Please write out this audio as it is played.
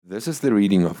This is the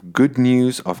reading of Good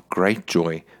News of Great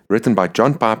Joy, written by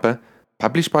John Piper,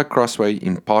 published by Crossway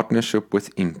in partnership with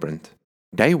Imprint.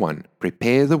 Day 1.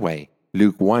 Prepare the way.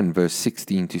 Luke 1 verse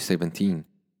 16 to 17.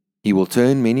 He will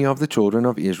turn many of the children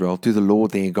of Israel to the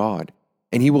Lord their God,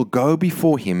 and he will go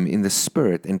before him in the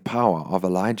spirit and power of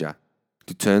Elijah,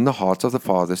 to turn the hearts of the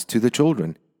fathers to the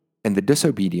children, and the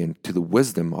disobedient to the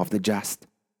wisdom of the just,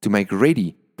 to make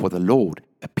ready for the Lord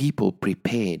a people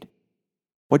prepared.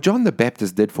 What John the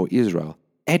Baptist did for Israel,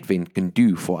 Advent can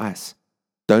do for us.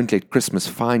 Don't let Christmas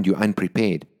find you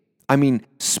unprepared. I mean,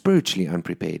 spiritually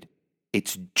unprepared.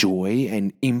 Its joy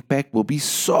and impact will be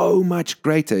so much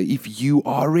greater if you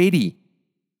are ready,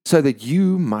 so that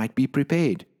you might be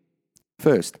prepared.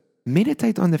 First,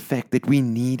 meditate on the fact that we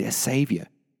need a Savior.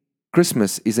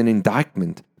 Christmas is an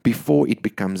indictment before it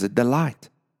becomes a delight.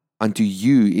 Unto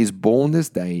you is born this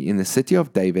day in the city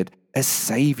of David a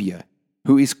Savior,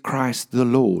 who is Christ the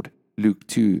Lord, Luke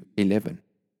 2:11.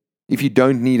 If you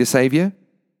don't need a Savior,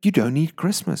 you don't need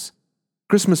Christmas.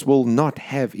 Christmas will not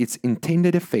have its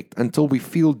intended effect until we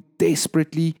feel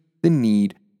desperately the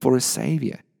need for a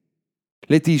Savior.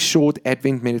 Let these short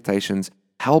Advent meditations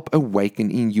help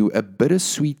awaken in you a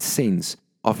bittersweet sense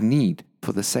of need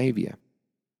for the Savior.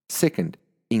 Second,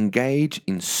 engage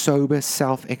in sober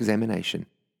self-examination.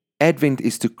 Advent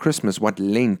is to Christmas what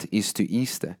Lent is to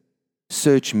Easter.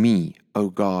 Search me, O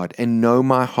God, and know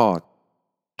my heart.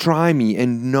 Try me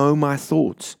and know my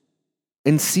thoughts,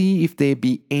 and see if there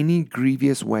be any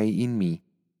grievous way in me,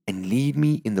 and lead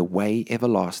me in the way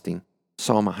everlasting.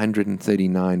 Psalm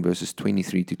 139 verses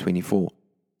 23 to 24.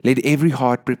 Let every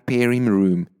heart prepare him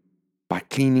room by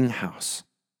cleaning house.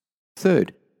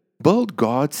 Third, build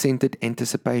God-centered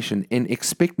anticipation and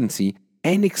expectancy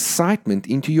and excitement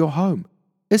into your home,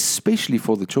 especially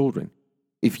for the children.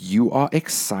 If you are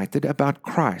excited about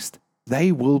Christ,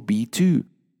 they will be too.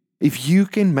 If you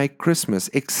can make Christmas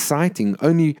exciting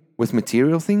only with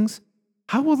material things,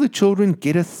 how will the children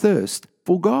get a thirst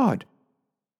for God?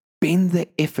 Bend the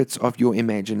efforts of your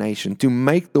imagination to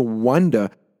make the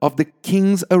wonder of the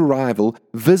King's arrival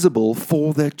visible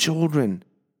for the children.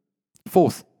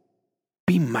 Fourth,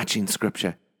 be much in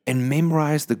Scripture and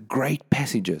memorize the great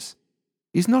passages.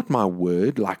 Is not my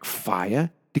word like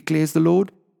fire, declares the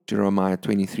Lord? Jeremiah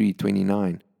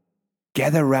 23:29.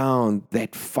 Gather round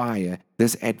that fire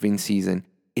this Advent season.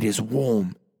 It is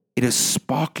warm. It is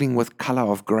sparkling with color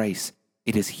of grace.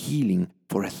 It is healing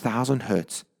for 1,000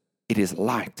 hurts. It is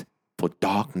light for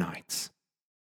dark nights.